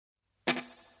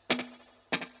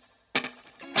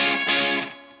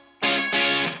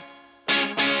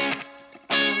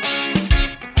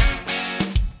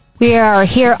We are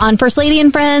here on First Lady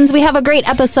and Friends. We have a great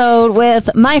episode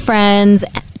with my friends,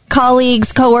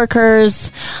 colleagues, coworkers,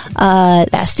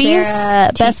 besties,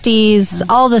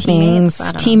 all the things,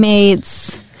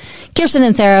 teammates. Kirsten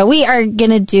and Sarah, we are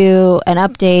going to do an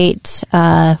update.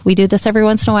 We do this every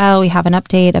once in a while. We have an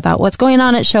update about what's going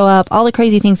on at Show Up, all the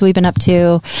crazy things we've been up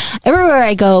to. Everywhere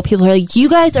I go, people are like, you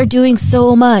guys are doing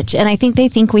so much. And I think they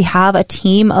think we have a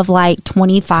team of like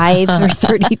 25 or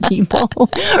 30 people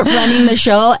running the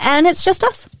show. And it's just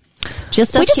us.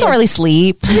 Just us. We just don't really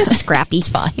sleep. We're scrappy. It's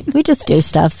fine. We just do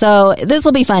stuff. So this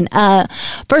will be fun.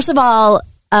 First of all,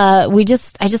 I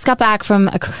just got back from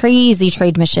a crazy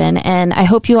trade mission, and I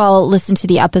hope you all listened to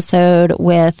the episode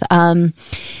with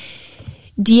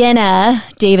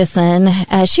Deanna Davison.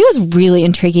 She was really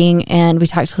intriguing, and we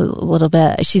talked a little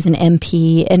bit. She's an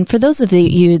MP, and for those of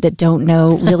you that don't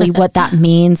know really what that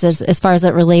means as far as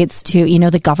it relates to,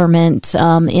 the government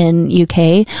in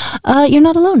UK, you're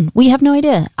not alone. We have no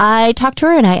idea. I talked to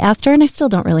her, and I asked her, and I still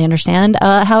don't really understand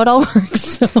how it all works.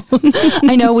 So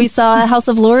I know we saw House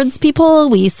of Lords people,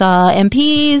 we saw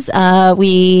MPs,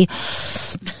 we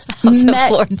House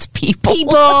of Lords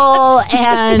people,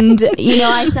 and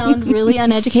I sound really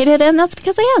uneducated, and that's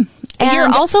because I am. And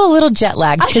you're also a little jet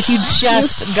lagged because you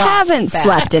just haven't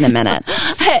slept in a minute.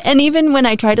 And even when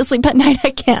I try to sleep at night, I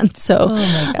can't. So,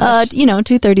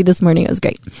 2:30 this morning, it was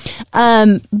great.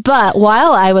 But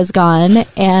while I was gone,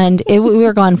 and we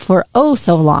were gone for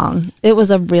so long, it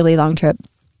was a really long trip.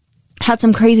 Had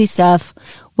some crazy stuff.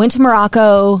 Went to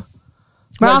Morocco.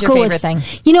 What was your favorite thing?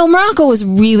 Morocco was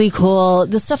really cool.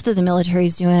 The stuff that the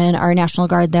military's doing, our National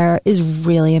Guard there, is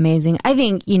really amazing. I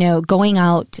think, going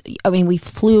out, we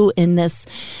flew in this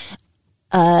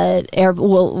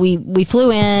we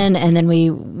flew in, and then we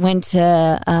went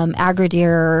to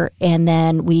Agadir, and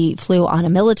then we flew on a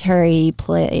military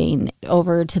plane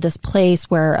over to this place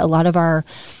where a lot of our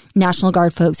National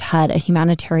Guard folks had a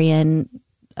humanitarian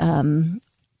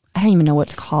I don't even know what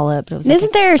to call it. But it was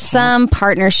Isn't there some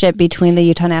partnership between the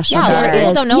Utah National Guard?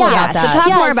 People don't know about that. So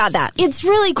talk more about that. It's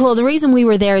really cool. The reason we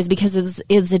were there is because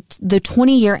it's the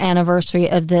 20-year anniversary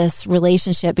of this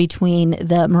relationship between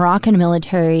the Moroccan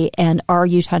military and our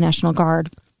Utah National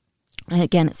Guard.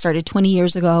 Again, it started 20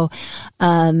 years ago,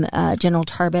 General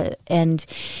Tarbet, and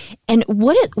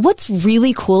what's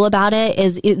really cool about it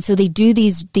is so they do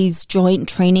these joint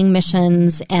training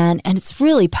missions, and it's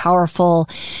really powerful.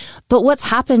 But what's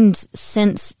happened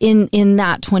since in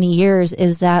that 20 years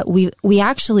is that we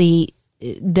actually,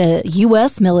 the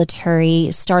U.S. military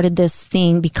started this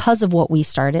thing because of what we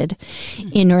started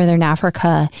in Northern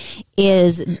Africa,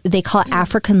 is they call it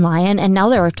African Lion. And now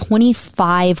there are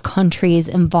 25 countries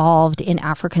involved in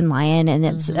African Lion. And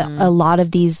it's a lot of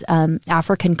these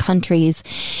African countries.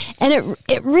 And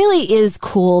it really is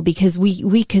cool because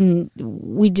we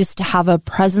just have a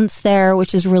presence there,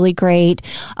 which is really great.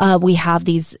 We have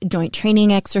these joint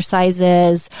training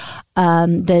exercises.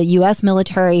 The U.S.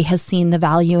 military has seen the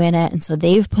value in it, and so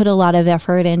they've put a lot of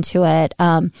effort into it.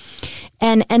 And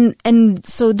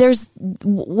so there's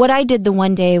what I did the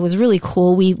one day was really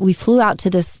cool. We flew out to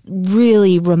this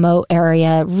really remote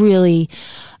area, really.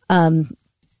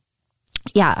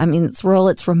 It's rural,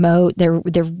 it's remote.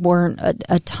 There weren't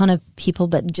a ton of people,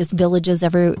 but just villages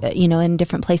in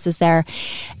different places there.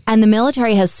 And the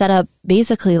military has set up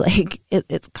basically like,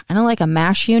 it's kind of like a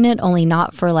MASH unit, only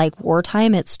not for like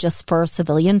wartime. It's just for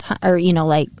civilian time or,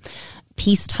 like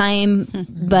peacetime.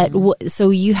 Mm-hmm. But so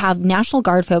you have National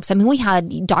Guard folks. We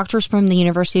had doctors from the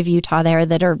University of Utah there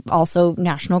that are also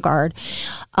National Guard,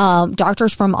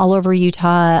 doctors from all over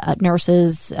Utah,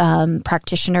 nurses,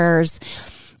 practitioners.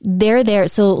 They're there.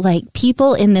 So like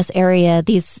people in this area,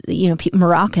 these,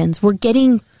 Moroccans were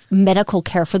getting medical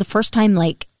care for the first time,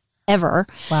 like ever.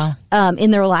 Wow.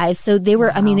 In their lives. So they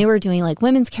were, they were doing like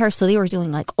women's care. So they were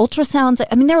doing like ultrasounds.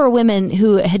 There were women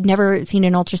who had never seen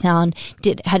an ultrasound,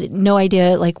 had no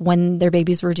idea like when their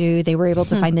babies were due. They were able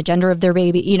to find the gender of their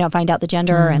baby, find out the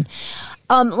gender and,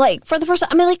 like for the first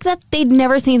time, like that, they'd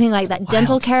never seen anything like that. Wild.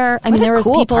 Dental care. There was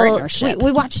cool people,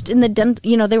 we watched in the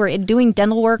dental, they were doing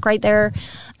dental work right there.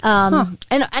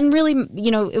 And really,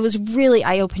 it was really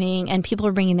eye opening, and people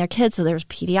were bringing their kids. So there was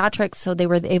pediatrics. So they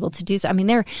were able to do so.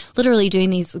 They're literally doing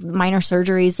these minor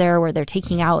surgeries there where they're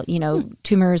taking out,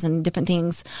 tumors and different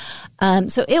things.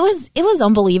 So it was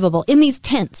unbelievable in these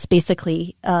tents,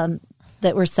 basically,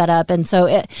 that were set up. And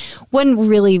so one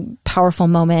really powerful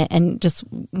moment, and just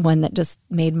one that just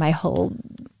made my whole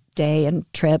day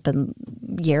and trip and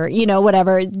year,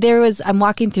 whatever. I'm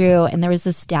walking through, and there was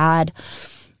this dad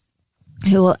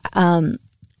who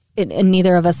and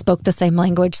neither of us spoke the same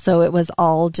language, so it was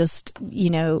all just,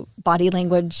 body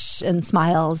language and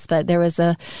smiles. But there was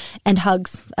and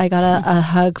hugs. I got a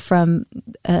hug from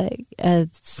his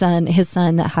son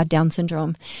that had Down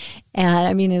syndrome. And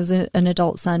I mean, it was an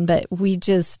adult son, but we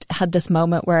just had this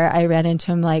moment where I ran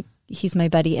into him like, he's my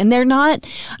buddy. And they're not,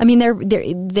 I mean, they're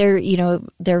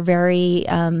very,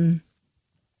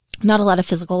 not a lot of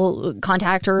physical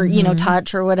contact or,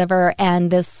 touch or whatever.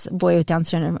 And this boy with Down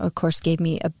syndrome, of course, gave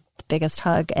me the biggest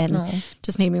hug and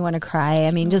just made me want to cry.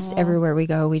 I mean, just everywhere we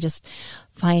go, we just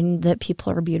find that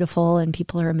people are beautiful and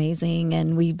people are amazing.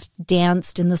 And we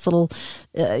danced in this little,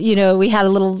 we had a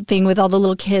little thing with all the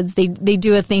little kids. They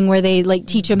do a thing where they like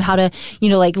teach them how to,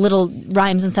 like little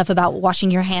rhymes and stuff about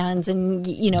washing your hands and,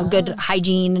 good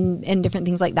hygiene and different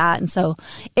things like that. And so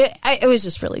it was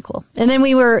just really cool. And then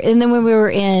when we were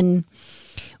in,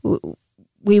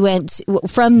 we went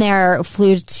from there,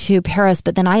 flew to Paris,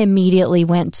 but then I immediately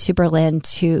went to Berlin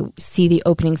to see the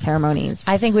opening ceremonies.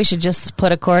 I think we should just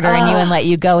put a quarter in you and let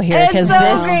you go here because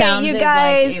this sounded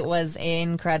like it was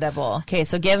incredible. Okay,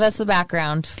 so give us the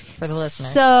background for the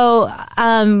listeners. So,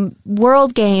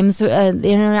 World Games, the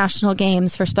International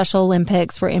Games for Special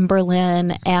Olympics were in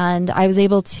Berlin, and I was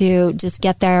able to just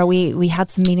get there. We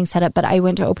had some meetings set up, but I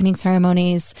went to opening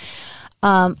ceremonies.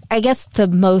 I guess the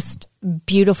most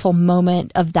beautiful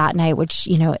moment of that night, which,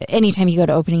 anytime you go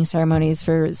to opening ceremonies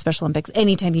for Special Olympics,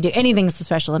 anytime you do anything for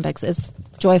Special Olympics, is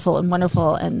joyful and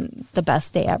wonderful and the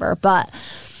best day ever. But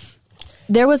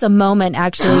there was a moment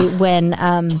actually when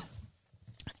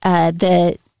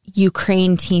the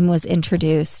Ukraine team was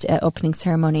introduced at opening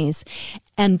ceremonies,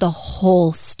 and the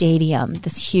whole stadium,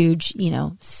 this huge,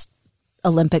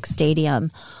 Olympic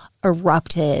stadium,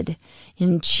 erupted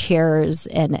in cheers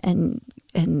and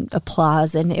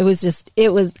applause. And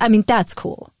that's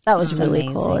cool. That was really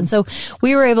amazing. Cool. And so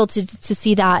we were able to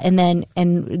see that. And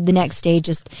the next day,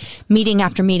 just meeting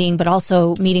after meeting, but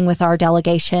also meeting with our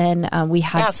delegation. We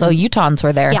had so Utahns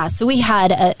were there. Yeah. So we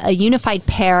had a unified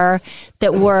pair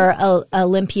that were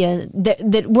Olympian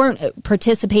that weren't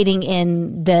participating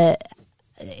in the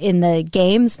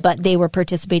games, but they were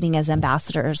participating as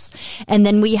ambassadors. And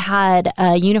then we had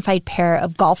a unified pair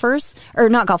of bowlers. Oh,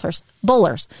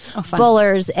 fun.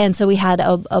 Bowlers. And so we had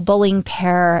a bowling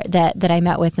pair that I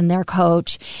met with and their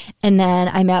coach. And then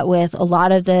I met with a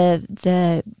lot of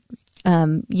the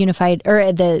unified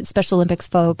or the Special Olympics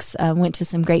folks. Went to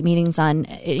some great meetings on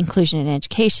inclusion in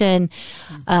education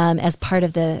as part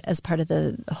of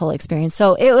the whole experience.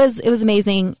 So it was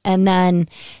amazing. And then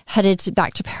headed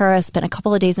back to Paris. Spent a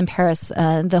couple of days in Paris.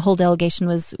 The whole delegation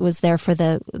was there for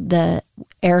the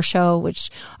air show, which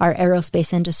our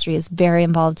aerospace industry is very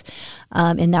involved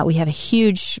in that. We have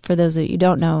for those of you who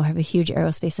don't know, have a huge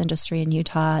aerospace industry in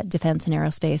Utah, defense and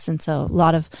aerospace. And so a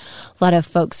lot of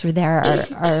folks were there.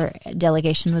 Our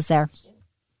delegation was there.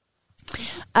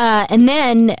 And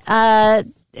then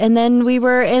we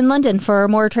were in London for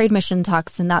more trade mission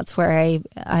talks, and that's where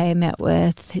I met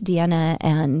with Deanna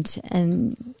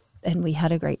and we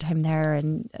had a great time there.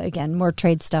 And again, more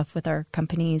trade stuff with our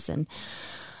companies and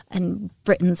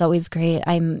Britain's always great.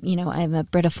 I'm a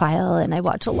Britophile and I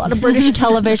watch a lot of British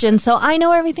television, so I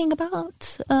know everything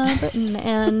about Britain,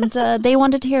 and they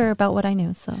wanted to hear about what I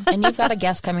knew. So, and you've got a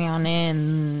guest coming on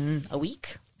in a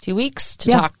week, 2 weeks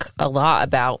to talk a lot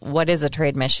about what is a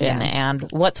trade mission and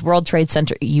what's World Trade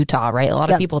Center Utah, right? A lot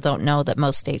of people don't know that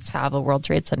most states have a World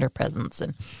Trade Center presence,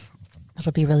 and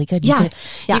it'll be really good. You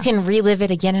can relive it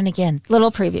again and again.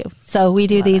 Little preview. So we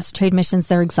do these trade missions.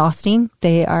 They're exhausting.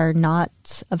 They are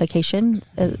not a vacation,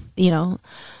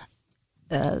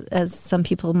 as some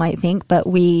people might think, but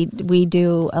we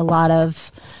do a lot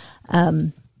of,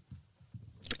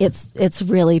 it's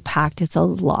really packed. It's a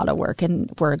lot of work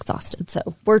and we're exhausted.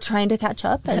 So we're trying to catch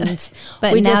up. But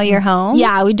now you're home?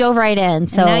 Yeah, we dove right in.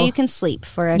 So and now you can sleep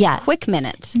for a quick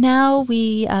minute. Now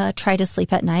we try to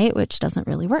sleep at night, which doesn't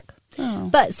really work. Oh.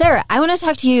 But Sarah, I want to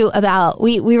talk to you about,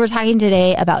 we were talking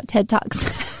today about TED Talks.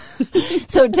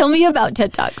 So tell me about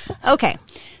TED Talks. Okay.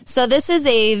 So this is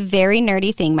a very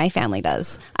nerdy thing my family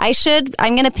does.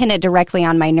 I'm going to pin it directly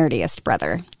on my nerdiest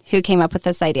brother, who came up with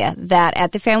this idea that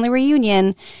at the family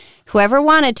reunion, whoever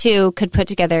wanted to could put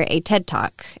together a TED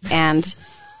Talk and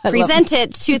present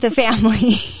it to the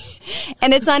family.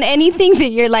 And it's on anything that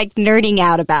you're like nerding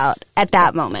out about at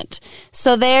that moment.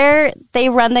 So they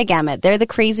run the gamut. They're the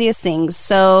craziest things.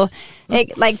 So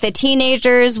like the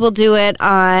teenagers will do it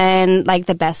on like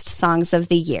the best songs of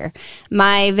the year.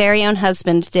 My very own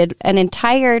husband did an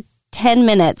entire 10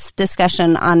 minutes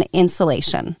discussion on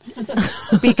insulation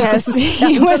because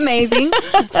he was amazing.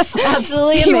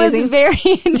 Absolutely amazing. He was very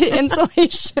into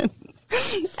insulation.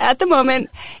 at the moment,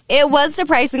 it was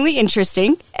surprisingly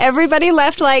interesting. Everybody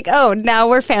left like, oh, now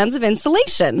we're fans of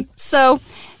insulation. So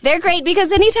they're great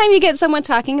because anytime you get someone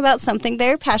talking about something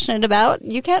they're passionate about,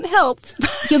 you can't help.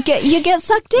 You get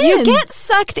sucked in. You get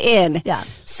sucked in. Yeah.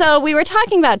 So we were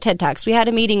talking about TED Talks. We had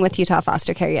a meeting with Utah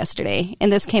Foster Care yesterday,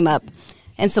 and this came up.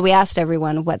 And so we asked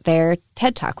everyone what their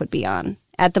TED Talk would be on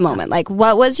at the moment. Like,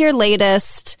 what was your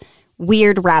latest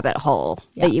weird rabbit hole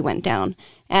that you went down?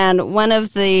 And one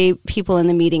of the people in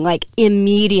the meeting, like,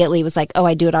 immediately was like, oh,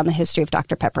 I do it on the history of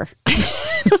Dr. Pepper. I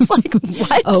was like,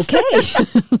 what?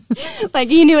 Okay. Like,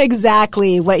 he knew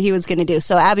exactly what he was going to do.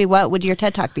 So, Abby, what would your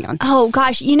TED Talk be on? Oh,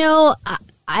 gosh.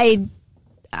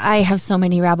 I have so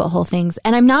many rabbit hole things.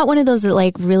 And I'm not one of those that,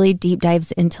 like, really deep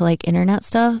dives into, like, internet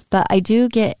stuff. But I do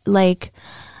get, like...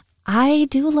 I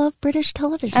do love British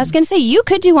television. I was going to say, you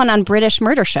could do one on British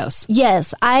murder shows.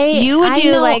 Yes. You would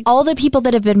do know like all the people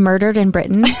that have been murdered in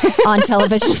Britain on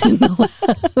television.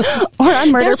 Or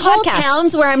on murder There's podcasts. whole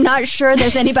towns where I'm not sure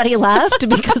there's anybody left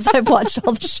because I've watched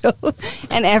all the shows.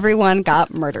 And everyone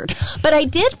got murdered. But I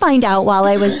did find out while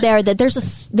I was there that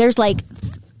there's like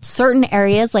certain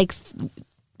areas, like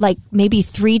maybe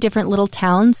 3 different little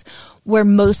towns where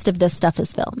most of this stuff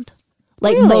is filmed.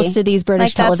 Like really? Most of these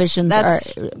British televisions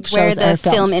that's where the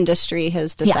film industry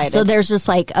has decided. Yeah, so there's just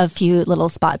like a few little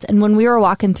spots. And when we were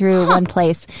walking through one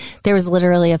place, there was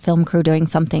literally a film crew doing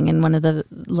something in one of the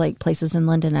like places in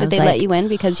London. Did they let you in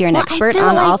because you're an expert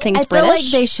on all things British? I feel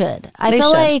like they should. I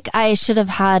feel like I should have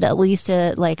had at least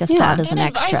a spot as an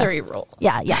extra. Advisory role.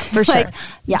 Yeah, for sure. Like,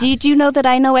 yeah. Did you know that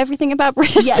I know everything about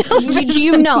British television? Do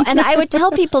you know? And I would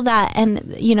tell people that,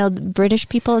 and British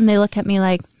people, and they look at me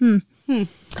like,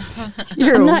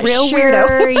 You're I'm a not real sure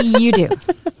weirdo. You do.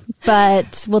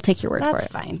 But we'll take your word for it. That's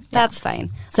fine. That's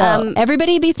fine. So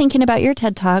everybody be thinking about your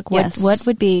TED Talk. What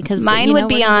would be? Because mine would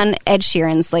be on Ed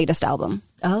Sheeran's latest album.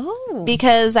 Oh.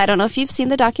 Because I don't know if you've seen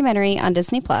the documentary on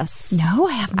Disney Plus. No,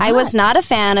 I have not. I was not a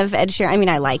fan of Ed Sheeran. I mean,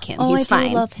 I like him. He's fine.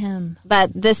 I love him.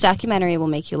 But this documentary will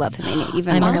make you love him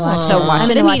even more. Watch so watch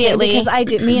it immediately. Because I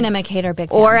do. Me and Emma Kate are big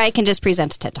fans. Or I can just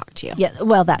present a TED Talk to you. Yeah,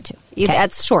 well, that too. Okay.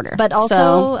 That's shorter. But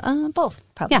also both,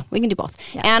 probably. Yeah, we can do both.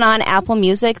 Yeah. And on Apple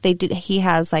Music, he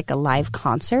has like a live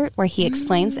concert where he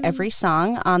explains every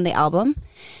song on the album.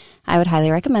 I would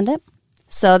highly recommend it.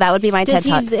 So that would be my TED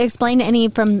Talk. Does he explain any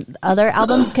from other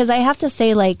albums? Because I have to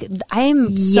say, like, I am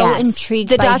so intrigued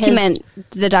the by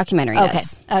the documentary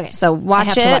does. Okay. So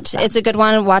watch it. It's a good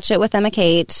one. Watch it with Emma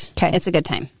Kate. Okay. It's a good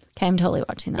time. Okay, I'm totally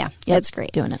watching that. Yeah, that's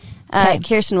great. Doing it.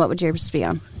 Kirsten, what would yours be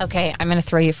on? Okay, I'm going to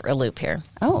throw you for a loop here.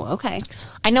 Oh, okay.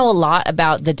 I know a lot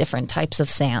about the different types of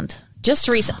sand. Just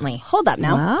recently. Hold up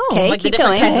now. Wow. Okay, like the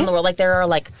different kinds in the world. Like there are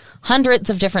like hundreds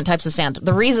of different types of sand.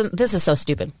 The reason, this is so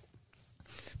stupid.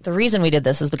 The reason we did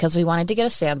this is because we wanted to get a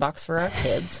sandbox for our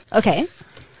kids. Okay.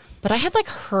 But I had like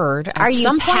heard at Are you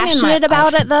some point passionate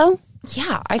about it though?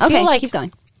 Yeah. I feel like keep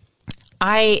going.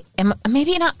 I am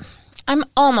maybe not. I'm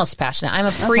almost passionate. I'm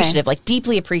appreciative, like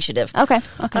deeply appreciative of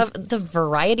the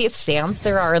variety of sands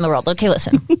there are in the world. Okay,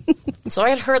 listen. So I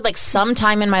had heard like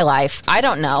sometime in my life, I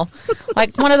don't know,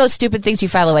 like one of those stupid things you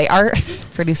file away. Our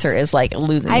producer is like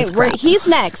losing his crap. He's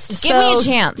next. Give me a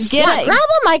chance. Grab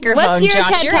a microphone, What's your Josh.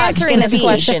 TED You're Talk answering gonna this be?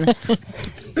 question.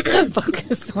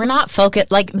 Focus. We're not focused.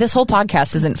 Like this whole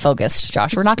podcast isn't focused,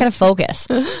 Josh. We're not going to focus.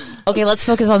 Okay, let's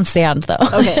focus on sand, though.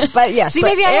 Okay, but yes. See,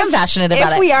 maybe I am passionate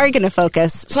about it. If we are going to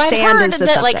focus, so I've sand heard is the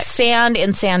that subject. like sand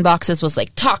in sandboxes was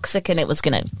like toxic and it was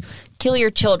going to kill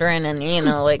your children and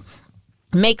like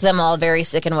make them all very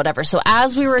sick and whatever. So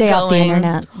as we were Stay going, off the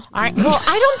internet. I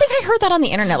don't think I heard that on the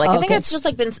internet. Like I think it's just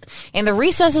like been in the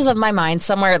recesses of my mind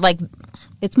somewhere. Like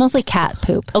it's mostly cat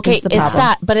poop. Okay, it's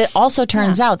that. But it also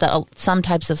turns out that some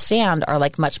types of sand are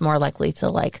like much more likely to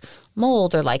like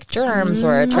mold or like germs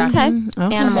or attract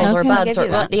animals or bugs or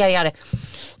yada yada.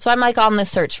 So I'm like on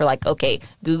this search for like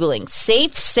Googling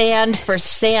safe sand for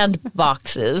sand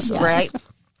boxes, right?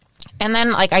 And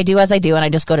then, like, I do as I do, and I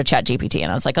just go to ChatGPT,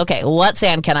 and I was like, okay, what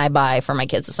sand can I buy for my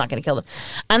kids that's not going to kill them?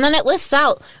 And then it lists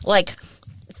out, like,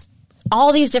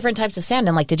 all these different types of sand.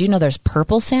 And, like, did you know there's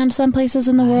purple sand some places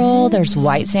in the world? There's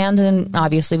white sand, and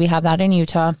obviously we have that in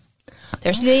Utah.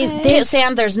 There's pit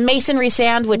sand. There's masonry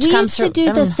sand, which comes from... We used to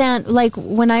do the sand, like,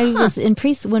 when I was in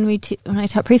when I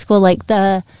taught preschool,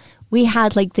 like, we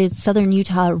had like the Southern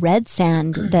Utah red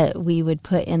sand that we would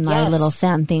put in our little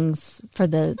sand things for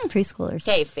the preschoolers.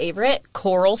 Okay, favorite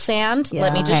coral sand. Yeah.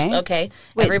 Let me just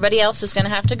everybody else is going to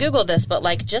have to Google this, but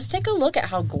like just take a look at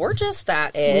how gorgeous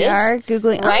that is. We are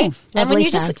Googling, right? And when you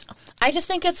sand. I just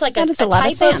think it's like that is a lot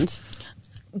type of sand.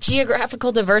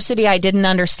 geographical diversity I didn't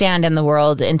understand in the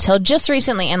world until just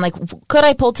recently. And like, could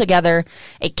I pull together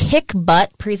a kick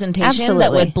butt presentation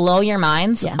that would blow your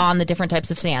minds on the different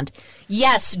types of sand?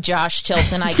 Yes, Josh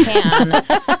Chilton, I can.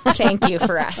 Thank you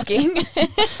for asking.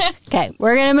 Okay,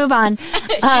 we're gonna move on.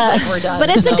 She's like, we're done. But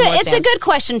it's a good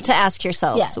question to ask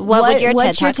yourselves. Yeah. What would your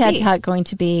what's TED your Talk TED Talk going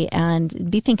to be? And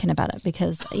be thinking about it,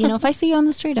 because if I see you on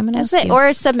the street, I'm gonna ask you.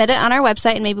 Or submit it on our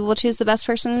website, and maybe we'll choose the best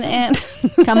person and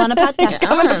come on a podcast.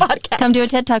 Come on a podcast. Come do a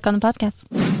TED Talk on the podcast.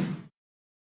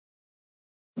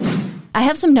 I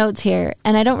have some notes here,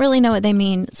 and I don't really know what they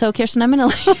mean. So, Kirsten, I'm going to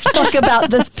let you talk about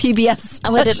this PBS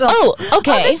special.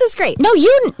 Okay. Oh, this is great. No,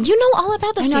 you know all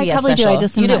about this PBS I probably special.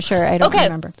 do. I'm not sure. I don't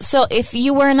remember. So, if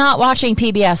you were not watching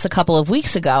PBS a couple of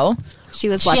weeks ago, she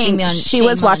was watching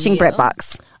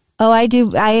BritBox. Oh, I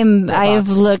do. I am. I've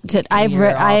looked at.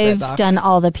 I've done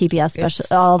all the PBS special.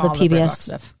 All the PBS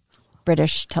stuff.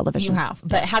 British television. You have,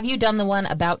 but have you done the one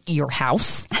about your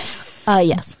house?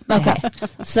 Yes. Okay.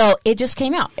 So it just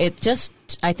came out. It just,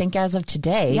 I think as of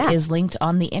today, is linked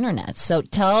on the internet. So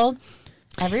tell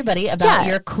everybody about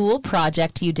your cool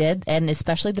project you did, and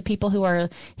especially the people who are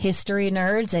history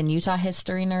nerds and Utah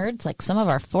history nerds, like some of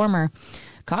our former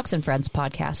Cox and Friends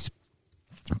podcast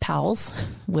pals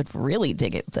would really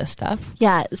dig at this stuff.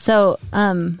 Yeah. So,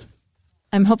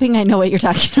 I'm hoping I know what you're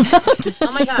talking about.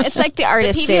 Oh my gosh. It's like the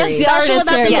artist series. The artist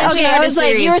series. Okay, I was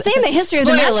like, you were saying the history of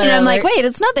the mansion. I'm like, wait,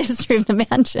 it's not the history of the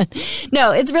mansion.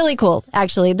 No, it's really cool,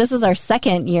 actually. This is our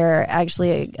second year,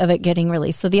 actually, of it getting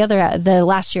released. So the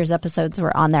last year's episodes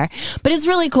were on there. But it's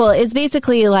really cool. It's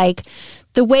basically like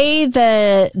the way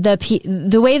the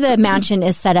mansion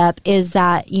is set up is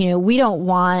that, we don't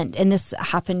want, and this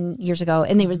happened years ago,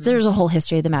 and there's a whole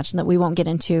history of the mansion that we won't get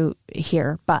into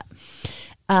here, but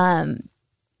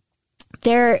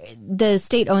the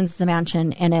state owns the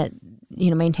mansion, and it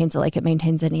maintains it like it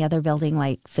maintains any other building,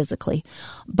 like physically.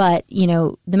 But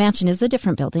the mansion is a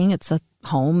different building. It's a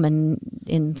home, and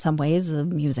in some ways a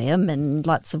museum, and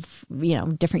lots of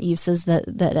different uses that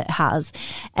it has.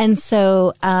 And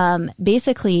so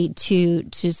basically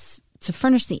to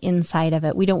furnish the inside of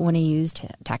it, we don't want to use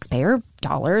taxpayer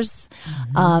dollars.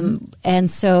 And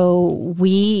so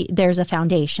there's a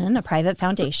foundation, a private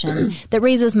foundation that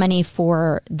raises money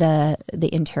for the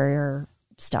interior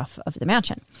stuff of the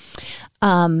mansion.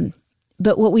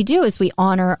 But what we do is we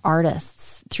honor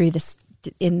artists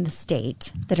in the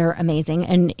state that are amazing.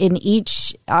 And in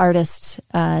each artist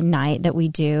night that we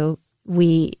do,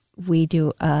 we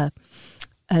do a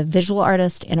visual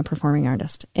artist and a performing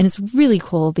artist. And it's really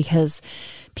cool because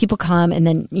people come, and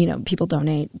then, people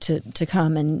donate to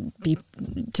come and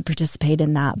to participate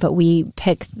in that. But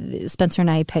Spencer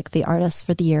and I pick the artists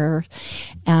for the year,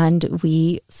 and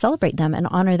we celebrate them and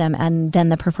honor them. And then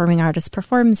the performing artist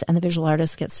performs, and the visual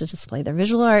artist gets to display their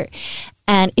visual art.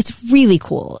 And it's really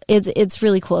cool. It's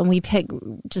really cool. And we pick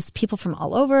just people from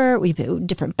all over. We pick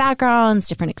different backgrounds,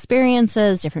 different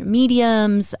experiences, different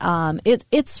mediums.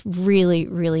 It's really,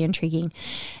 really intriguing.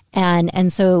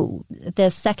 And so the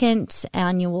second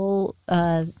annual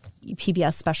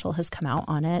PBS special has come out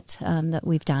on it that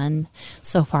we've done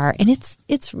so far, and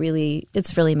it's really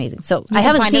amazing. So I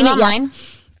haven't seen it online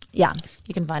yet. Yeah,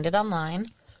 you can find it online,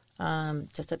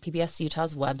 just at PBS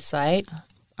Utah's website.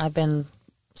 I've been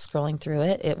scrolling through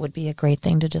it. It would be a great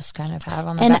thing to just kind of have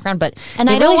on the background, but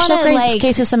I don't want to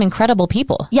showcases some incredible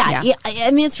people. Yeah.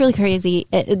 I mean, it's really crazy.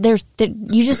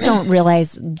 You just don't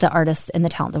realize the artists and the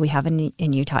talent that we have in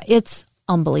Utah. It's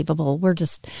unbelievable. We're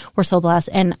so blessed.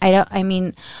 And I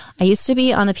used to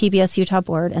be on the PBS Utah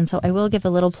board, and so I will give a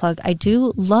little plug. I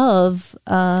do love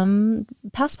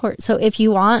Passport. So if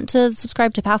you want to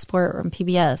subscribe to Passport on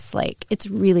PBS, it's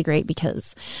really great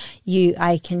because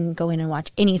I can go in and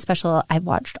watch any special. I've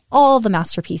watched all the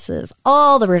masterpieces,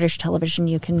 all the British television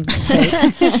you can take.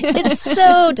 It's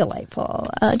so delightful.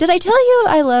 Did I tell you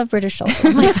I love British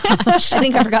television? Oh my gosh, I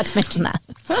think I forgot to mention that.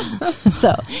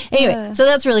 So anyway, so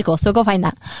that's really cool. So go find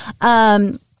that.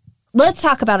 Let's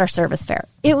talk about our service fair.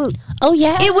 It was so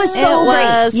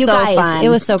great. You guys, fun. It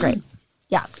was so great.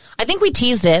 Yeah. I think we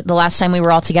teased it the last time we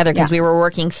were all together because we were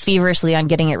working feverishly on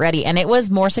getting it ready, and it was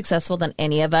more successful than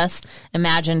any of us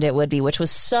imagined it would be, which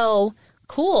was so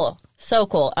cool. So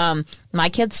cool. My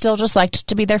kids still just liked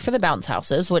to be there for the bounce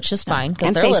houses, which is fine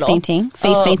because they're little.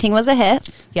 Face painting was a hit.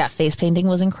 Yeah, face painting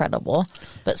was incredible.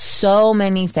 But so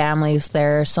many families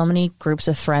there, so many groups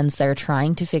of friends there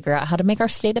trying to figure out how to make our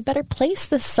state a better place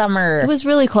this summer. It was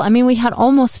really cool. I mean, we had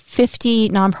almost 50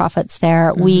 nonprofits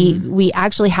there. We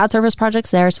actually had service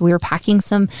projects there, so we were packing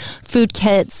some food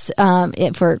kits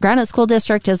for Granite School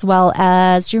District, as well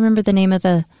as, do you remember the name of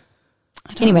the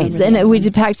Anyways, and we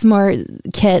did pack some more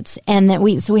kits, and then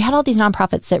we had all these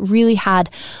nonprofits that really had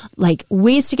like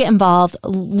ways to get involved.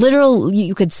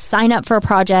 You could sign up for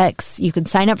projects, you could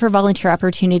sign up for volunteer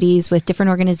opportunities with different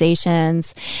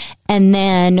organizations, and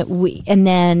then we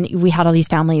had all these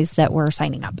families that were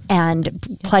signing up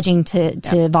and pledging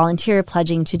to volunteer,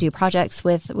 pledging to do projects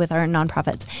with our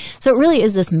nonprofits. So it really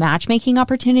is this matchmaking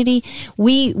opportunity.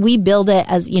 We build it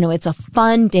as, it's a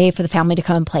fun day for the family to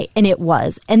come and play, and it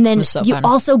was. And then you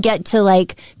also get to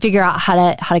like figure out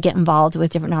how to get involved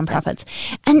with different nonprofits.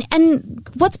 And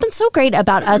what's been so great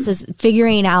about us is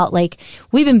figuring out, like,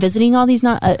 we've been visiting all these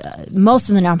most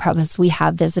of the nonprofits we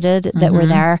have visited that were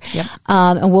there. Yep.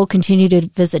 And we'll continue to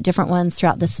visit different ones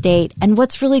throughout the state. And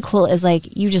what's really cool is like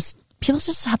people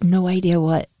just have no idea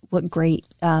what great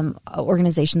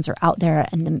organizations are out there,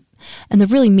 and the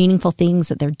really meaningful things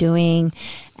that they're doing,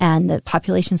 and the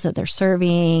populations that they're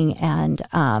serving, and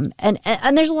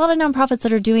there's a lot of nonprofits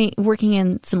that are working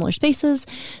in similar spaces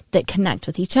that connect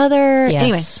with each other. Yes.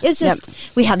 Anyway, it's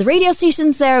just we had the radio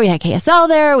stations there, we had KSL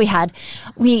there,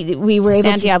 we were able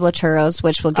San to Diablo churros,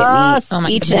 which will get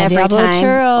me each and every Diablo time.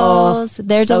 Churros.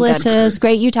 They're so delicious. good.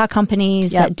 Great Utah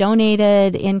companies that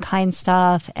donated in-kind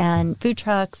stuff and food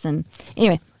trucks, and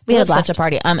anyway. It was such a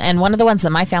party. And one of the ones that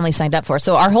my family signed up for.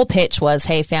 So our whole pitch was,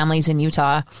 hey, families in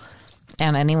Utah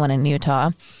and anyone in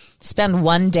Utah, spend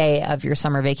one day of your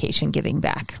summer vacation giving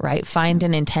back, right? Find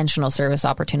an intentional service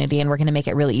opportunity, and we're going to make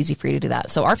it really easy for you to do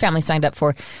that. So our family signed up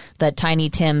for the Tiny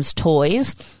Tim's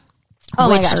toys. Oh,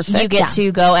 which my gosh. You get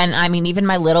to go, and I mean, even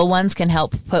my little ones can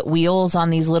help put wheels on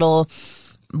these little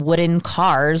wooden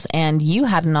cars, and you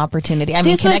had an opportunity. I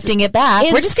mean, connecting it back.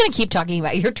 We're just going to keep talking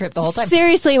about your trip the whole time.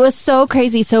 Seriously, it was so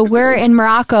crazy. So we're in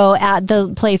Morocco at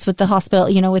the place with the hospital,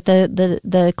 with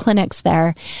the clinics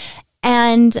there.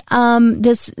 And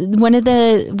this one of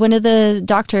the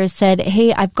doctors said,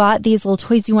 "Hey, I've got these little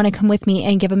toys. You want to come with me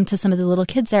and give them to some of the little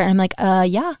kids there?" And I'm like,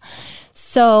 yeah.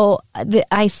 So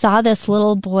I saw this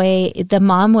little boy. The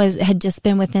mom had just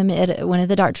been with him at one of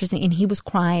the doctors, and he was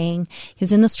crying. He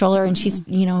was in the stroller, and she's,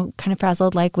 kind of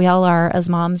frazzled like we all are as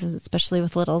moms, especially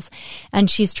with littles. And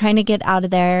she's trying to get out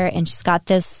of there, and she's got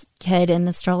this kid in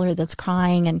the stroller that's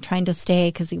crying and trying to stay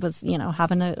because he was,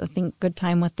 having a good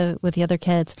time with the other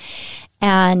kids.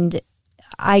 And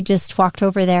I just walked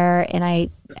over there and I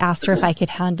asked her if I could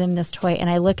hand him this toy. And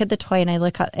I look at the toy and I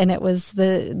look up, and it was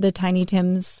the Tiny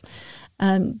Tim's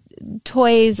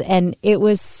toys, and it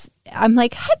was. I'm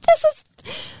like, this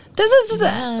is.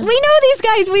 Yeah. We know these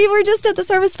guys. We were just at the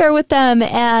service fair with them,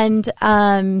 and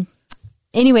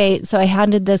anyway, so I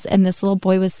handed this, and this little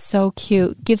boy was so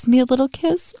cute. Gives me a little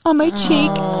kiss on my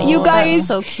cheek. You guys, that's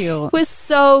so cute. Was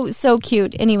so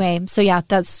cute. Anyway, so yeah,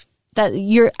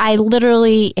 I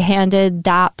literally handed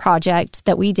that project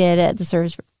that we did at the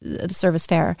service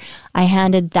fair. I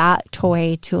handed that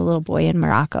toy to a little boy in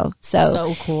Morocco.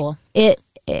 So cool.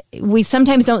 We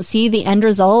sometimes don't see the end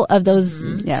result of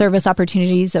those service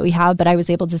opportunities that we have, but I was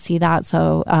able to see that.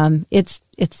 So it's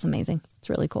amazing. It's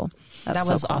really cool. That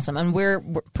was awesome. And we're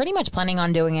pretty much planning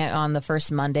on doing it on the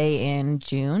first Monday in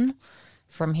June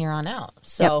from here on out.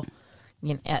 So,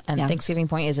 Thanksgiving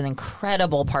Point is an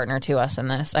incredible partner to us in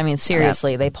this. I mean,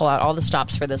 seriously, they pull out all the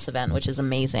stops for this event, which is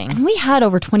amazing. And we had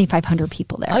over 2,500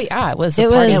 people there. Oh, yeah. It was a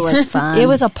party. It was fun. It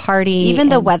was a party. Even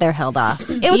the weather held off.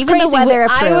 It was Even crazy. The weather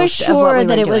I was sure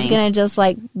that it was going to just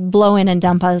like blow in and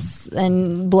dump us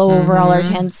and blow over all our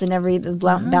tents and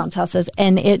bounce houses.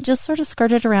 And it just sort of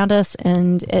skirted around us,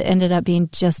 and it ended up being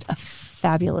just a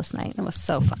fabulous night. It was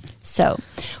so fun. So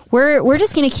we're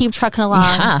just going to keep trucking along.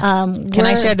 Yeah. Can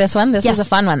I share this one? This is a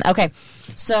fun one. Okay.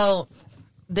 So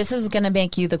this is going to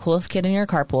make you the coolest kid in your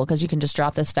carpool, because you can just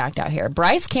drop this fact out here.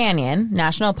 Bryce Canyon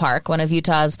National Park, one of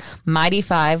Utah's Mighty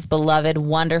Five, beloved,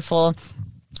 wonderful.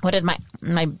 What did my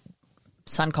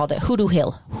son called it? Hoodoo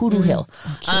Hill.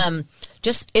 Okay.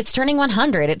 It's turning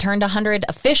 100. It turned 100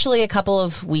 officially a couple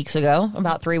of weeks ago,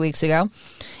 about 3 weeks ago.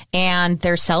 And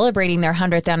they're celebrating their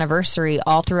 100th anniversary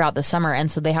all throughout the summer.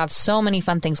 And so they have so many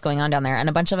fun things going on down there. And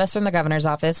a bunch of us from the governor's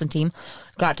office and team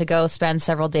got to go spend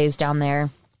several days down there.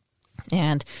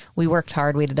 And we worked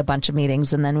hard. We did a bunch of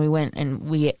meetings. And then we went and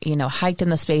we, hiked in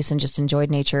the space and just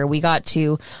enjoyed nature. We got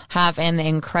to have an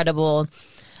incredible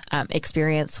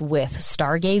experience with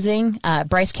stargazing.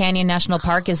 Bryce Canyon National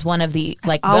Park is one of the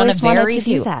one of very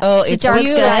few. Oh, it's dark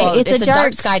sky. It's a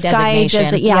dark sky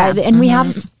designation. And we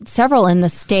have several in the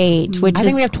state. Which I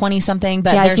think we have 20 something.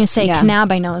 But I was going to say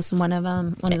Kanab, I know, is one of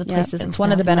them. One of the places. It's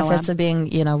one of the benefits of being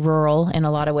rural in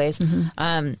a lot of ways.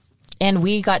 And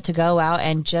we got to go out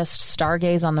and just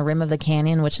stargaze on the rim of the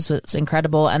canyon, which is what's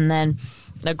incredible. And then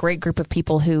a great group of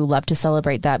people who love to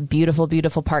celebrate that beautiful,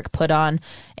 beautiful park put on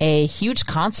a huge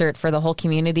concert for the whole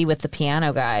community with the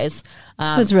piano guys.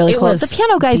 It was really cool. The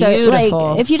piano guys beautiful.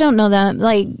 are, like, if you don't know them,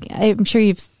 like, I'm sure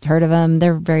you've heard of them.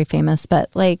 They're very famous, but,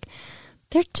 like,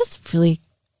 they're just really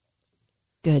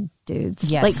good dudes.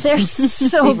 Yes. Like, they're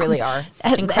so... They really are.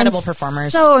 Incredible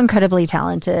performers. So incredibly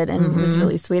talented, and it was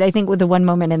really sweet. I think with the one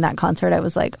moment in that concert, I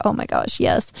was like, oh my gosh,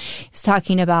 yes. He was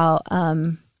talking about...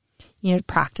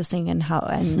 practicing and how,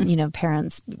 and,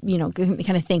 parents,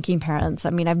 kind of thanking parents.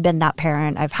 I mean, I've been that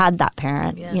parent. I've had that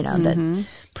parent, that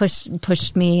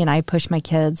pushed me, and I push my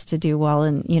kids to do well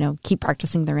and, keep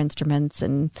practicing their instruments,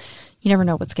 and you never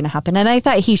know what's going to happen. And I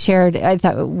thought he shared,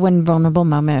 one vulnerable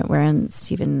moment wherein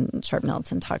Stephen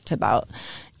Sharp-Nelson talked about,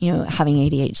 having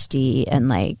ADHD, and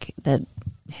like that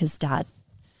his dad,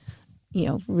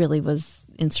 really was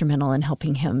instrumental in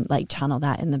helping him like channel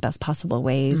that in the best possible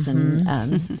ways,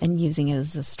 and using it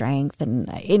as a strength. And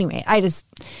anyway,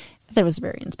 that was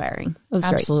very inspiring. It was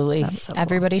absolutely great. So cool.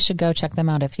 Everybody should go check them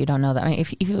out if you don't know them. I mean,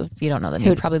 if you don't know them,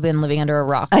 you've probably been living under a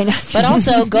rock. I know. But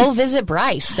also go visit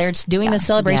Bryce. They're doing the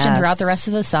celebration throughout the rest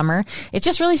of the summer. It's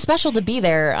just really special to be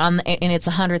there in its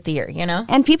 100th year.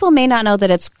 And people may not know that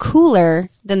it's cooler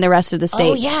than the rest of the state.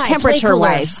 Oh yeah, temperature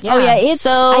wise. Yeah. Oh yeah,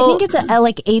 I think it's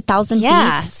like 8,000 feet.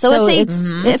 Yeah, so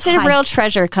it's a real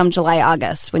treasure come July,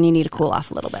 August when you need to cool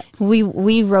off a little bit.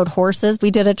 We rode horses. We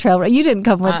did a trail. You didn't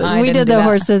come with us. We did the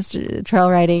horses trail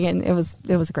riding, and it was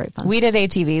great fun. We did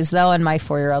ATVs though, and my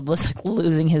 4-year-old was like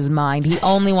losing his mind. He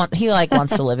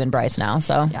wants to live in Bryce now.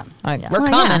 So we're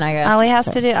coming. I guess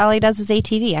all he does is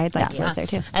ATV. I'd like to live there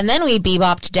too. And then we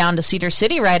bebopped down to Cedar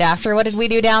City right after. What did we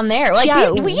do down there? Like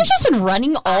you've just been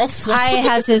running all summer. I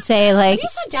have to say, like, have you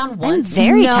sat down once? I'm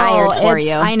very tired for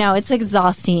you. I know it's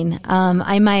exhausting.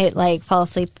 I might like fall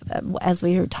asleep as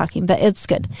we were talking, but it's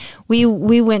good. We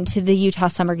went to the Utah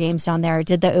Summer Games down there,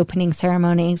 did the opening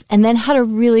ceremonies, and then had a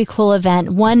really cool event.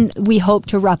 One we hope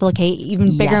to replicate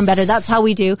even bigger and better. That's how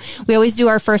we do. We always do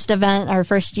our first event, our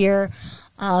first year.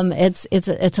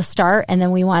 It's a start, and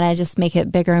then we want to just make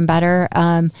it bigger and better.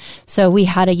 So we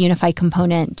had a unified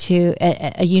component to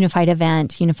a unified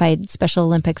event, unified Special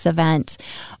Olympics event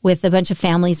with a bunch of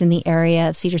families in the area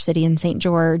of Cedar City and St.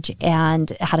 George,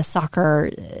 and had a soccer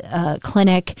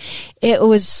clinic. It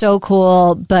was so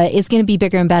cool, but it's going to be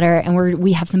bigger and better. And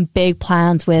we have some big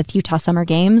plans with Utah Summer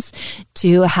Games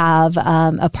to have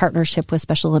a partnership with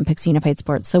Special Olympics Unified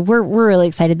Sports. So we're really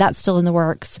excited. That's still in the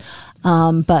works.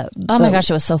 But oh my gosh,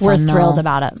 it was so fun. We're thrilled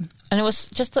about it. And it was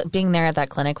just being there at that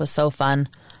clinic was so fun.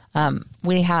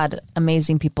 We had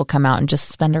amazing people come out and just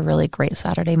spend a really great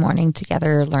Saturday morning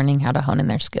together learning how to hone in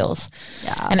their skills.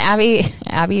 Yeah. And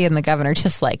Abby and the governor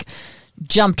just like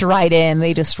jumped right in.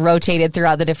 They just rotated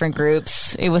throughout the different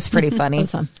groups. It was pretty funny. It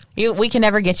was fun. We can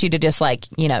never get you to just like,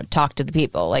 talk to the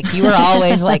people. Like you were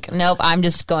always like, nope, I'm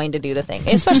just going to do the thing.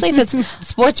 Especially if it's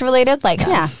sports related. Like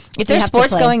if there's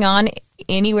sports going on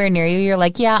anywhere near you, you're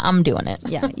like, yeah, I'm doing it.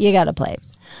 Yeah, you got to play.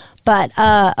 But,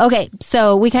 okay,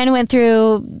 so we kind of went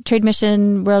through Trade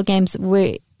Mission, World Games.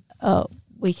 We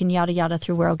can yada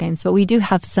through World Games, but we do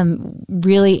have some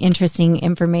really interesting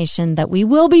information that we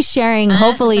will be sharing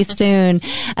hopefully soon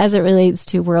as it relates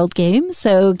to World Games.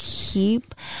 So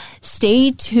stay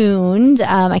tuned.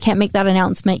 I can't make that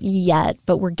announcement yet,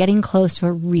 but we're getting close to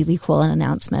a really cool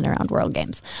announcement around World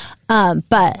Games.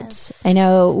 But I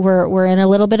know we're in a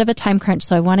little bit of a time crunch,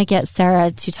 so I want to get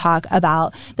Sarah to talk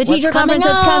about the teacher conference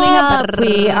that's coming up.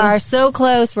 We are so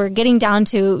close. We're getting down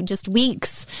to just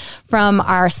weeks from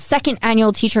our second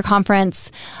annual teacher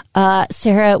conference.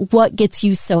 Sarah, what gets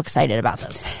you so excited about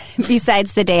this?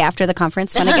 Besides the day after the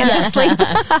conference when I get to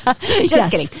sleep.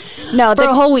 Just kidding. No, for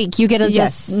a whole week, you get to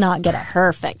just not get it.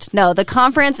 Perfect. No, the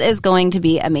conference is going to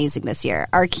be amazing this year.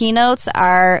 Our keynotes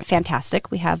are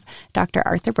fantastic. We have Dr.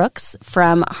 Arthur Brooks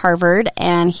from Harvard,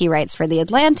 and he writes for The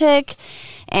Atlantic,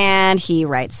 and he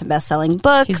writes some best-selling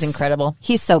books. He's incredible.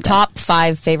 He's so good. Top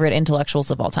 5 favorite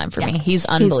intellectuals of all time for me. He's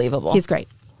unbelievable. He's great.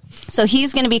 So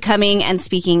he's going to be coming and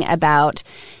speaking about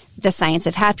the science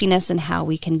of happiness and how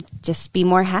we can just be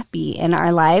more happy in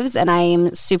our lives. And I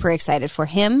am super excited for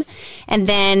him. And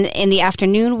then in the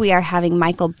afternoon, we are having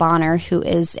Michael Bonner, who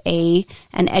is an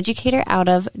educator out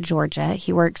of Georgia.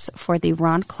 He works for the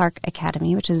Ron Clark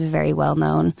Academy, which is very well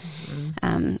known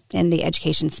in the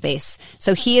education space.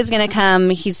 So he is going to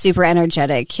come. He's super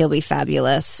energetic. He'll be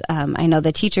fabulous. I know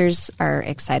the teachers are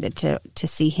excited to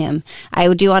see him.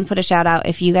 I do want to put a shout out.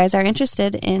 If you guys are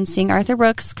interested in seeing Arthur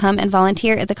Brooks, come and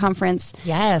volunteer at the conference.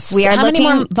 Yes. We are How many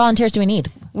more volunteers do we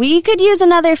need? we could use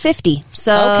another 50.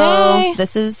 So Okay.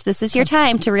 this is your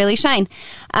time to really shine.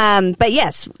 But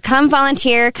yes, come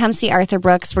volunteer. Come see Arthur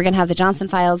Brooks. We're going to have the Johnson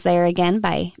Files there again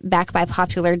back by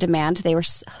popular demand. They were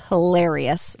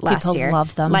hilarious last People year.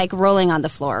 love them. Like rolling on the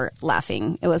floor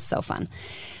laughing. It was so fun.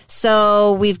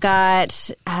 So we've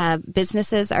got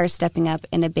businesses are stepping up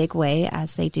in a big way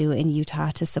as they do in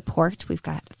Utah to support. We've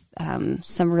got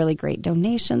some really great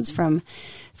donations from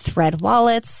Thread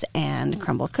Wallets and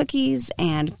Crumble Cookies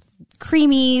and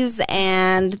Creamies,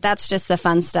 and that's just the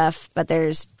fun stuff. But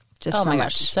there's just so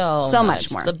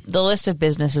much more. The list of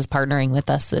businesses partnering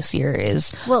with us this year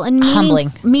is and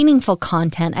humbling. Meaningful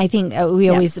content. I think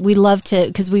we love to,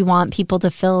 because we want people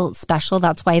to feel special.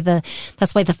 That's why the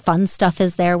fun stuff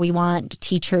is there. We want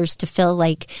teachers to feel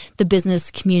like the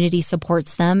business community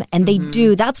supports them, and they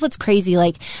do. That's what's crazy.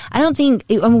 Like, I don't think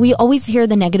we always hear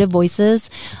the negative voices,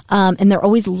 and they're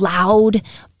always loud.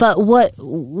 But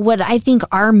what I think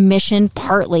our mission,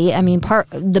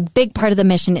 the big part of the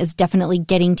mission is definitely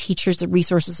getting teachers the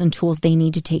resources and tools they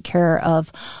need to take care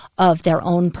of their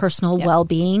own personal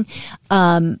well-being.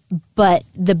 But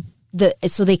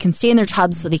so they can stay in their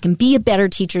jobs, so they can be a better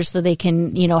teacher, so they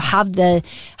can, have the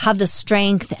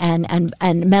strength and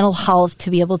mental health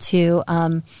to be able to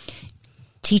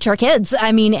teach our kids.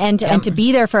 And to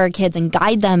be there for our kids and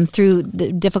guide them through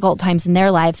the difficult times in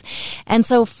their lives. And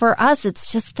so for us,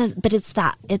 it's just it's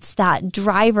that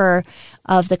driver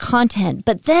of the content.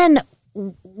 But then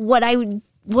what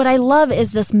I love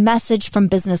is this message from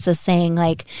businesses saying,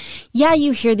 like, yeah,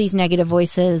 you hear these negative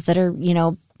voices that are,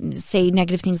 say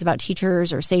negative things about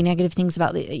teachers or say negative things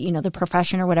about the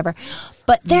profession or whatever.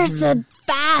 But there's the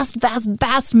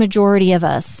vast majority of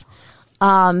us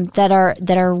that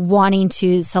are wanting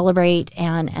to celebrate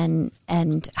and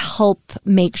help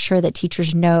make sure that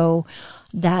teachers know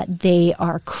that they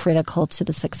are critical to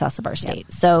the success of our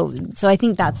state. So I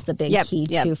think that's the big key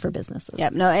too for businesses.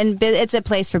 No, and it's a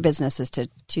place for businesses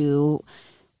to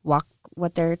walk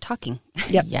what they're talking.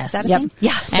 Yes. Is that a thing?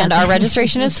 Yeah. And our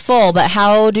registration is full, but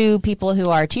how do people who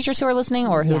are teachers who are listening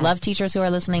or who love teachers who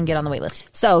are listening get on the wait list?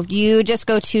 So you just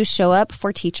go to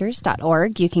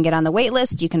showupforteachers.org. You can get on the wait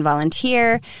list. You can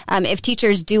volunteer. If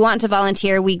teachers do want to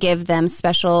volunteer, we give them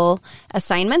special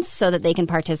assignments so that they can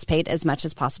participate as much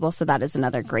as possible. So that is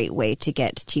another great way to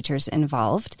get teachers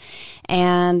involved.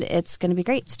 And it's going to be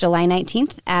great. It's July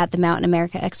 19th at the Mountain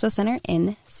America Expo Center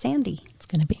in Sandy.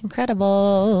 Going to be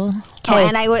incredible. Okay.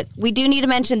 And we do need to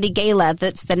mention the gala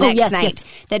that's the next night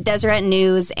that Deseret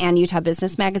News and Utah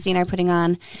Business Magazine are putting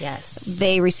on. Yes.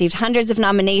 They received hundreds of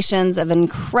nominations of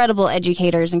incredible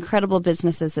educators, incredible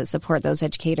businesses that support those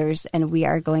educators, and we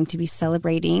are going to be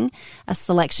celebrating a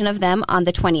selection of them on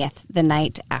the 20th, the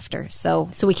night after.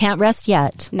 So we can't rest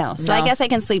yet. No. So I guess I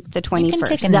can sleep the 21st. You can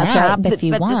take a nap if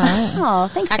you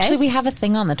want. Thanks, guys. Actually, we have a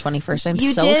thing on the 21st. I'm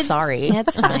so sorry.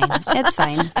 It's fine. It's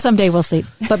fine. Someday we'll sleep,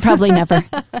 but probably never.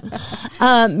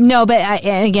 No, but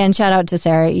again, shout out to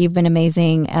Sarah. You've been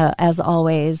amazing, as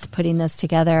always, putting this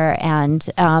together. And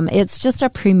it's just a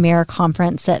premier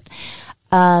conference that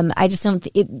I just don't,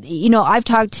 I've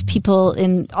talked to people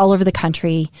all over the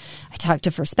country. I talked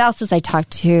to first spouses. I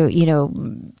talked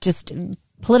to, just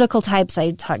political types.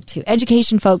 I talked to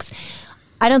education folks.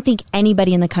 I don't think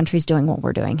anybody in the country is doing what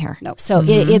we're doing here. Nope. So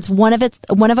it's one of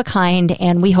a kind,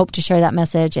 and we hope to share that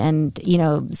message. And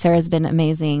Sarah's been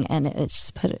amazing, and it's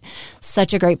just put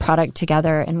such a great product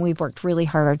together. And we've worked really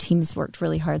hard. Our team's worked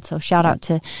really hard. So shout out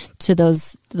to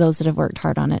those that have worked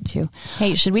hard on it too.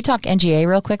 Hey, should we talk NGA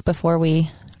real quick before we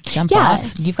jump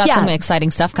off? You've got some exciting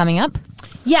stuff coming up.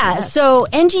 Yeah, so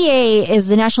NGA is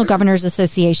the National Governors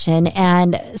Association,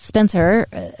 and Spencer,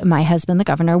 my husband, the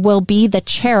governor, will be the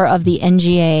chair of the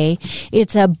NGA.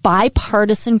 It's a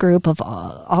bipartisan group of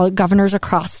all governors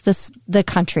across the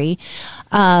country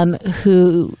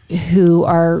who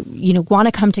are want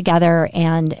to come together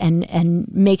and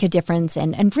make a difference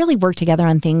and really work together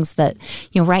on things that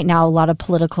right now a lot of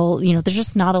political there's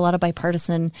just not a lot of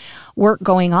bipartisan work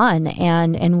going on,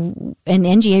 and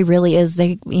NGA really is,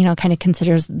 they kind of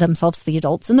considers themselves the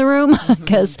adults in the room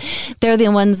because they're the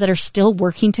ones that are still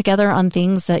working together on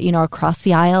things that across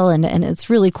the aisle, and it's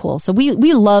really cool. So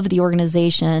we love the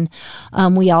organization.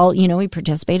 We all we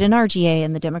participate in RGA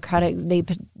and the Democratic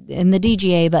in the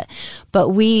DGA, but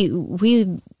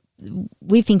we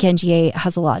we think NGA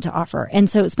has a lot to offer. And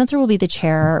so Spencer will be the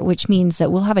chair, which means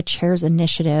that we'll have a chair's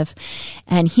initiative.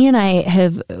 And he and I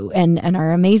have, and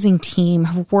our amazing team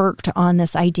have worked on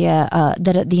this idea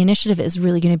that the initiative is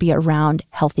really going to be around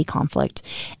healthy conflict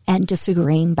and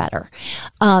disagreeing better.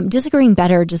 Disagreeing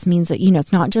better just means that,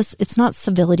 it's not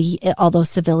civility, although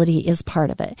civility is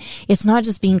part of it. It's not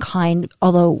just being kind,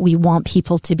 although we want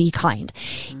people to be kind.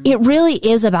 It really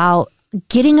is about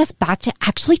getting us back to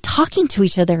actually talking to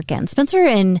each other again. Spencer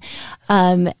and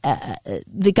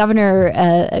the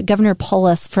Governor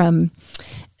Polis from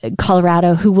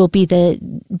Colorado, who will be the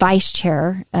vice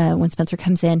chair when Spencer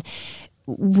comes in,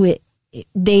 it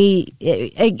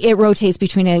rotates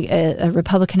between a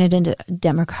Republican and a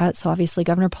Democrat. So obviously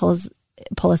Governor Polis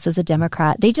is a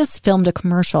Democrat. They just filmed a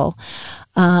commercial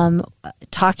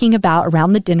talking about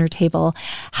around the dinner table,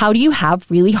 how do you have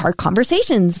really hard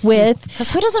conversations with...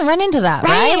 Because who doesn't run into that,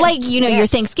 right? Like, your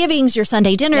Thanksgivings, your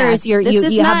Sunday dinners, you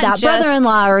have that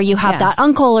brother-in-law, or you have that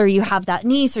uncle, or you have that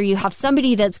niece, or you have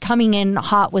somebody that's coming in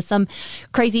hot with some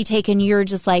crazy take, and you're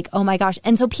just like, oh my gosh.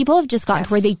 And so people have just gotten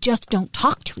to where they just don't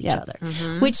talk to each other,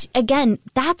 which, again,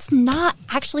 that's not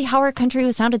actually how our country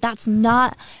was founded. That's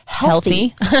not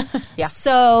healthy. Yeah.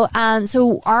 So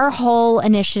our whole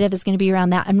initiative is going to be around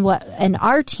that, and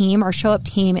our team, our show up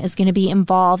team, is going to be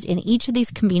involved in each of these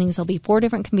convenings. There'll be 4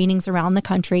 different convenings around the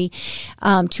country,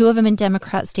 2 of them in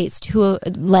Democrat states, 2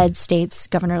 led states,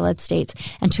 governor-led states,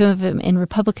 and 2 of them in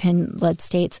Republican-led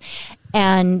states.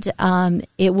 And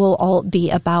it will all be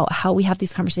about how we have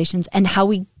these conversations and how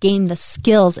we gain the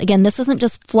skills. Again, this isn't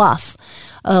just fluff,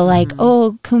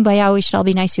 oh, kumbaya, we should all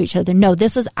be nice to each other. No,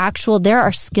 this is actual. There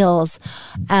are skills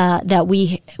that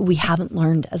we haven't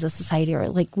learned as a society, or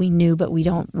like we knew but we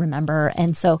don't remember.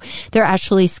 And so there are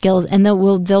actually skills, and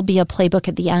there'll be a playbook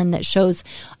at the end that shows,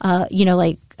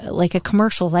 like a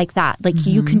commercial like that. Like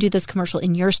you can do this commercial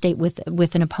in your state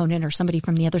with an opponent or somebody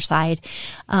from the other side,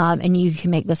 and you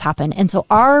can make this happen. And so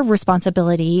our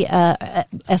responsibility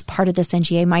as part of this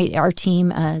NGA, our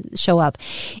team show up,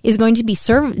 is going to be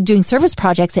doing service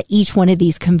projects at each one of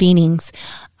these convenings.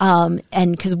 And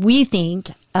because we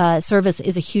think service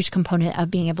is a huge component of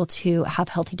being able to have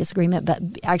healthy disagreement, but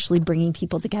actually bringing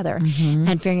people together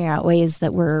and figuring out ways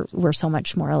that we're so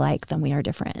much more alike than we are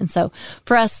different. And so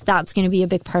for us, that's going to be a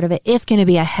big part of it. It's going to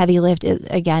be a heavy lift.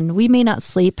 Again, we may not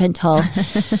sleep until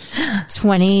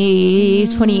 20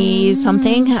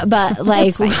 something, but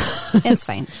like it's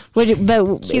fine. But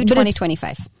Q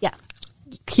 2025. Yeah.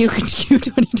 Q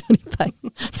 2025.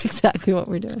 That's exactly what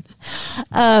we're doing.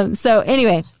 So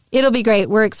anyway, it'll be great.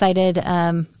 We're excited.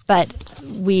 But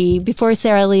before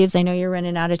Sarah leaves, I know you're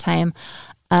running out of time.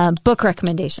 Book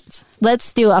recommendations.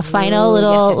 Let's do a final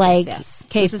yes.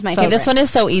 This is my favorite. Okay, this one is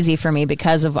so easy for me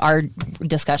because of our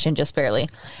discussion just barely.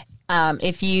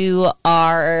 If you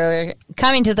are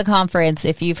coming to the conference,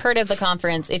 if you've heard of the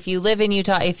conference, if you live in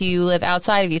Utah, if you live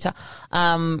outside of Utah,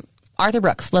 Arthur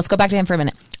Brooks. Let's go back to him for a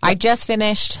minute. I just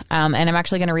finished, and I'm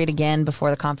actually going to read again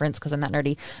before the conference because I'm that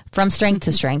nerdy, From Strength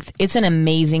to Strength. It's an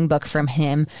amazing book from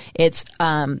him. It's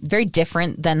very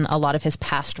different than a lot of his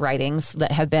past writings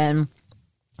that have been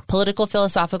political,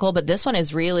 philosophical, but this one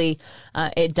is really,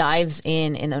 it dives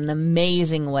in an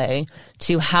amazing way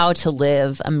to how to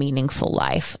live a meaningful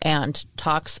life and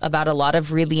talks about a lot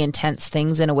of really intense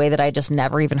things in a way that I just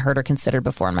never even heard or considered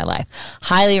before in my life.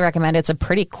 Highly recommend it. It's a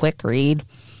pretty quick read.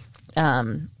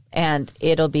 And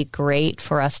it'll be great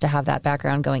for us to have that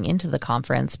background going into the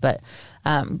conference. But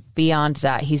beyond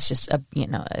that, he's just a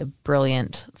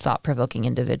brilliant, thought-provoking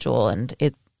individual, and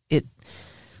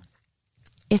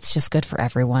it's just good for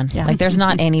everyone. Yeah. Like there's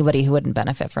not anybody who wouldn't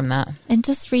benefit from that. And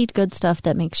just read good stuff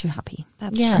that makes you happy.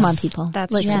 That's true. Come on, people.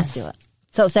 Let's just do it.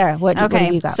 So Sarah, what have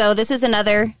you got? So this is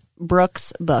another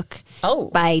Brooks book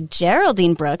by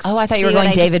Geraldine Brooks. Oh, I thought you were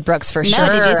going David Brooks for sure.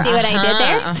 No, did you see what I did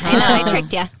there? I know, I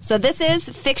tricked you. So this is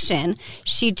fiction.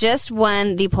 She just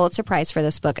won the Pulitzer Prize for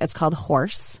this book. It's called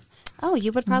Horse. Oh,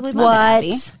 you would probably love it, Abby.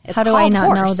 It's How do I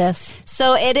not know this?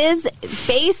 So it is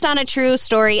based on a true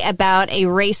story about a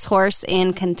racehorse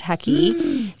in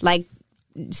Kentucky, like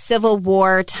Civil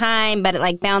War time, but it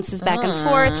like bounces back and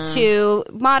forth to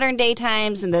modern day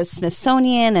times and the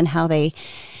Smithsonian and how they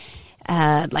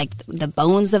like the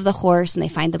bones of the horse, and they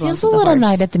find the bones of the horse. Feels a little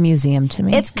Night at the Museum to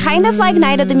me. It's kind of like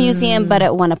Night at the Museum, but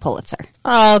it won a Pulitzer.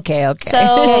 Oh, okay. So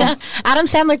Adam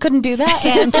Sandler couldn't do that.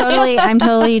 I'm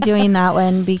totally doing that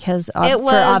one because for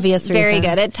obvious reasons. Very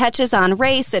good. It touches on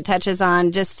race. It touches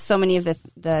on just so many of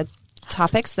the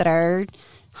topics that are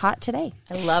hot today.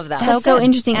 I love that. That's so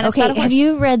interesting. Okay, have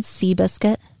you read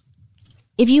Seabiscuit?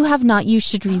 If you have not, you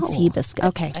should read Seabiscuit.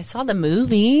 Okay. I saw the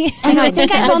movie. I know. I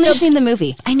think I've only seen the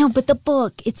movie. I know, but the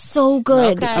book, it's so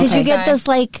good. Because you get this,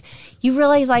 like, you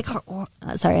realize, like,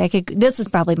 sorry, this is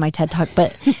probably my TED Talk,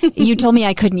 but you told me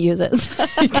I couldn't use it.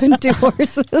 I couldn't do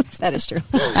horses. That is true.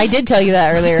 I did tell you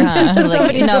that earlier, huh? I was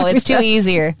like, no, it's too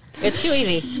easier. It's too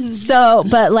easy. So,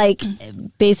 but, like,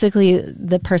 basically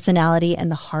the personality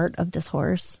and the heart of this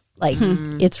horse, like,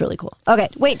 it's really cool. Okay,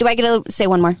 wait, do I get to say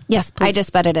one more? Yes, please. I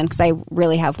just butted in because I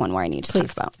really have one more I need to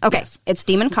talk about. Okay, yes. It's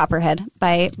Demon Copperhead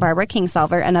by Barbara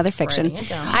Kingsolver, another fiction.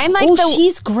 I'm like,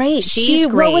 she's great. She's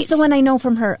great. What was the one I know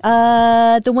from her?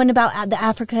 The one about the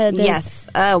Africa. Yes.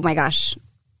 Oh my gosh.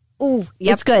 Oh,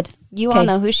 yep. It's good. You all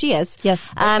know who she is.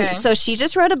 Yes. So she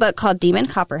just wrote a book called Demon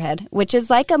Copperhead, which is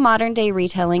like a modern day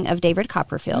retelling of David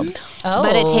Copperfield. Oh.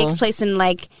 But it takes place in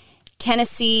like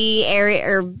Tennessee area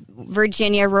or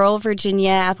Virginia, rural Virginia,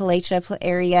 Appalachia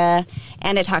area,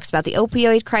 and it talks about the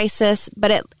opioid crisis.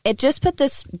 But it just put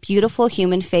this beautiful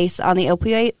human face on the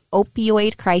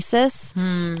opioid crisis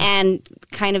and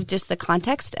kind of just the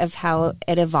context of how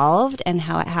it evolved and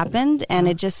how it happened. And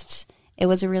it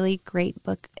was a really great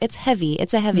book. It's heavy.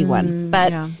 It's a heavy one,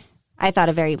 but I thought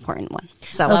a very important one.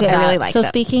 So I really liked it. So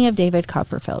speaking of David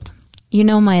Copperfield, you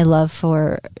know my love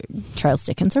for Charles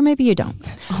Dickens, or maybe you don't.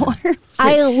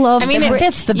 I love. I mean, it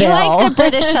fits the bill. You like the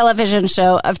British television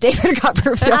show of David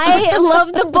Copperfield. I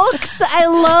love the books. I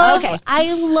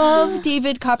love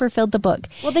David Copperfield, the book.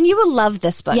 Well, then you will love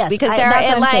this book. Yes, because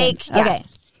Okay.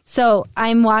 So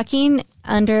I'm walking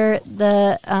under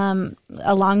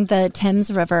along the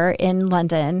Thames River in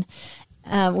London.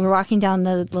 We're walking down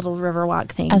the little river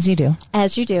walk thing. As you do.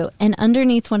 And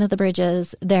underneath one of the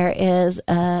bridges, there is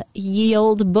a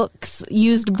used book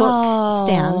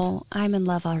stand. I'm in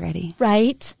love already.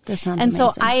 Right? This sounds amazing.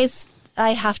 amazing. So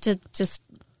I have to just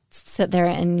sit there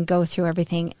and go through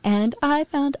everything. And I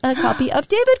found a copy of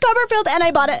David Copperfield and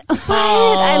I bought it.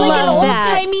 I like love an old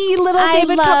that. timey little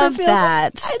David Copperfield.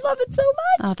 That. I love it so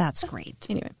much. Oh, that's great.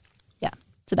 Anyway, yeah,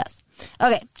 it's the best.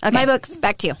 Okay, my books.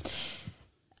 Back to you.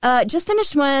 Just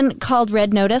finished one called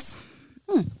Red Notice.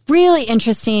 Really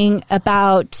interesting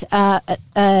about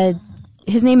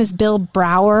his name is Bill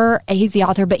Brower. He's the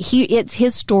author, but it's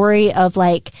his story of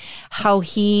like how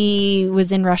he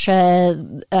was in Russia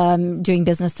doing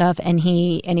business stuff, and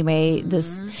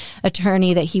this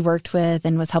attorney that he worked with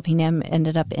and was helping him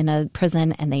ended up in a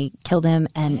prison, and they killed him,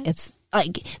 and it's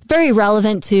like very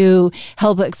relevant to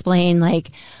help explain like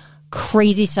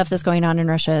crazy stuff that's going on in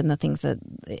Russia and the things that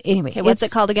Okay, what's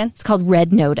it called again? It's called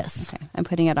Red Notice. Okay, I'm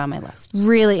putting it on my list.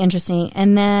 Really interesting.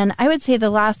 And then I would say the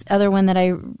last other one that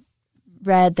I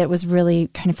read that was really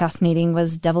kind of fascinating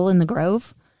was Devil in the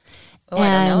Grove. Oh,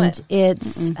 I don't know it.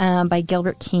 It's by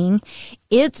Gilbert King.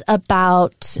 It's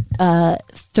about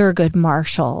Thurgood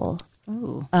Marshall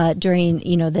during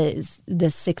the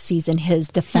 60s and his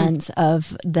defense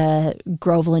of the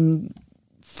Groveland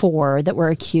Four that were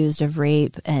accused of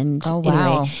rape. And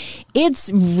anyway, it's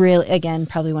really, again,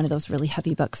 probably one of those really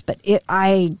heavy books, but it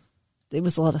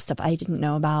was a lot of stuff I didn't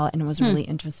know about, and it was really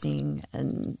interesting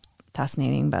and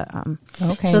fascinating. But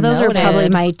so those are probably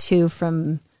my two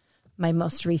from my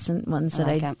most recent ones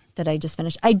that I just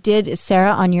finished. I did,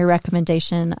 Sarah, on your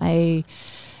recommendation,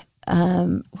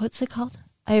 what's it called?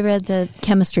 I read the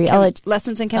chemistry.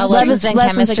 Lessons in Chemistry. Lessons in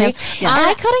Chemistry. Yeah.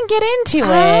 I couldn't get into it.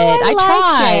 I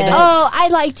tried. I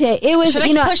liked it. It was. Should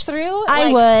I push through?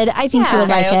 I would. I think you would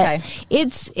like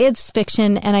it. It's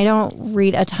fiction, and I don't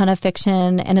read a ton of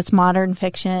fiction, and it's modern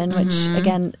fiction, which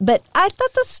again, but I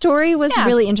thought the story was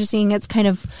really interesting. It's kind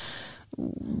of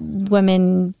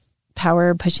women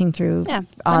power pushing through. Yeah,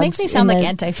 that makes me sound like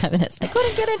anti-feminist. I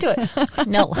couldn't get into it.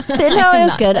 No, it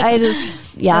was good. I just.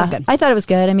 Yeah, that was good. I thought it was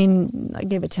good. I mean, I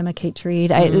gave it to Kate to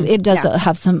read. It does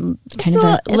have some kind of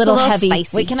a little heavy.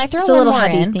 Spicy. Wait, can I throw one more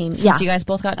in? Theme. Since you guys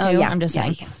both got two, yeah. I'm just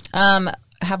saying.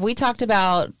 Have we talked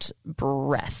about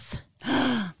Breath?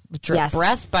 Yes.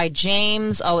 Breath by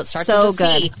James. Oh, it starts so with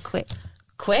a C. good.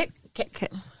 Quick.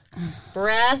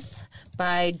 Breath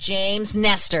by James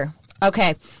Nestor.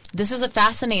 Okay, this is a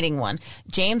fascinating one.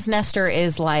 James Nestor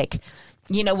is like,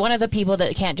 one of the people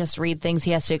that can't just read things,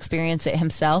 he has to experience it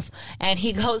himself. And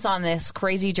he goes on this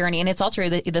crazy journey. And it's all true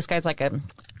that this guy's like a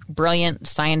brilliant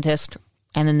scientist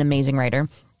and an amazing writer.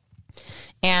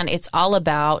 And it's all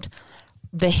about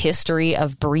the history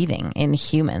of breathing in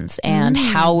humans and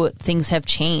how things have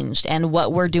changed and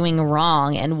what we're doing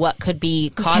wrong and what could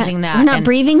be causing that. You're not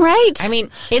breathing right. I mean,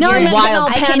 it's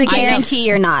wild. I can guarantee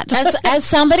you're not. As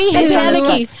somebody who,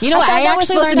 you know, I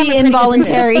actually learned to be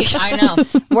involuntary. I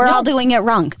know. We're all doing it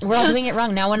wrong. We're all doing it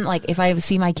wrong. Now, when like if I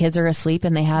see my kids are asleep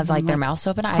and they have like their mouths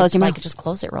open, I like just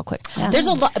close it real quick. Yeah. There's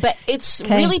a lot, but it's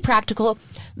really practical.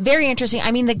 Very interesting.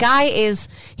 I mean, the guy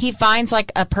he finds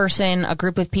like a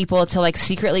group of people to like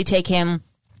secretly take him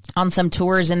on some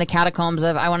tours in the catacombs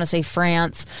of, I want to say,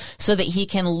 France, so that he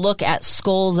can look at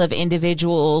skulls of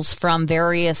individuals from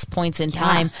various points in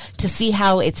time to see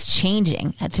how it's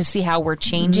changing, to see how we're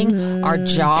changing our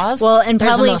jaws. Well, and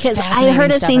probably because I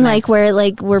heard a thing like where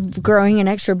like we're growing an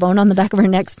extra bone on the back of our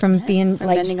necks from being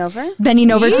like bending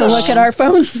over to look at our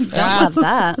phones. I love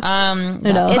that.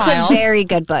 It's a very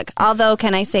good book. Although,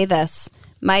 can I say this?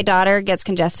 My daughter gets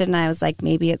congested, and I was like,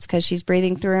 maybe it's because she's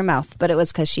breathing through her mouth, but it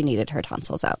was because she needed her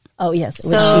tonsils out. Oh, yes,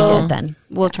 which she did then.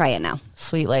 We'll try it now.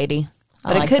 Sweet lady.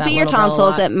 But it could be your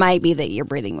tonsils. It might be that you're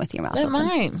breathing with your mouth open. It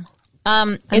might.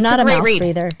 I'm it's not a great mouth read.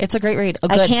 breather. It's a great read.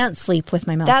 I can't sleep with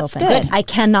my mouth open. That's good. I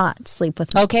cannot sleep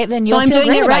with my Okay, then you'll I'm feel doing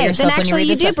great it about right. yourself Then when you actually read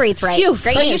you this do stuff. breathe right. Phew,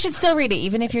 Great But you news. should still read it,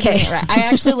 even if you're doing it right. I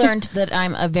actually learned that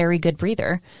I'm a very good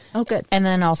breather. Oh, good. And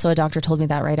then also a doctor told me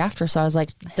that right after, so I was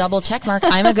like, double check mark.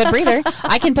 I'm a good breather.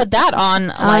 I can put that on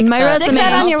like, my resume. Stick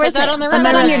that on your resume. Put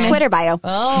that on your Twitter bio.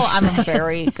 Oh, I'm a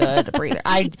very good breather.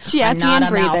 I'm not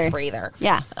a mouth breather.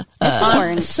 Yeah, it's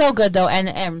important. So good though,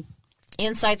 and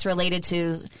insights related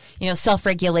to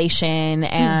self-regulation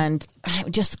and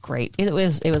just great. It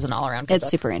was an all-around good It's book.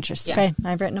 super interesting. Okay,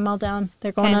 I've written them all down.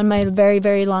 They're going on my very,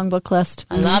 very long book list.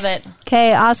 I love it.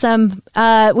 Okay, awesome.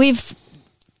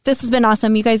 This has been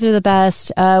awesome. You guys are the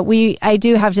best. I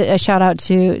do have a shout out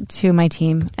to my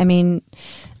team. I mean,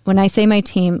 when I say my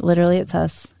team, literally it's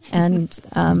us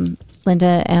and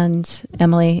Linda and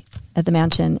Emily at the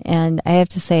mansion. And I have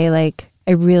to say, like,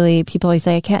 people always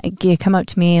say, you come up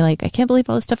to me like, I can't believe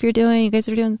all the stuff you're doing. You guys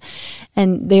are doing,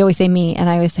 and they always say me, and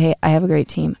I always say, I have a great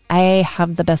team. I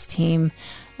have the best team.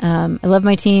 I love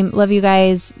my team. Love you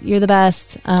guys. You're the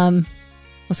best.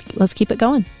 Let's keep it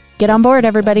going. Get on board,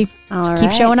 everybody. All right.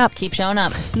 Keep showing up. Keep showing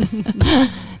up.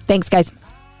 Thanks, guys.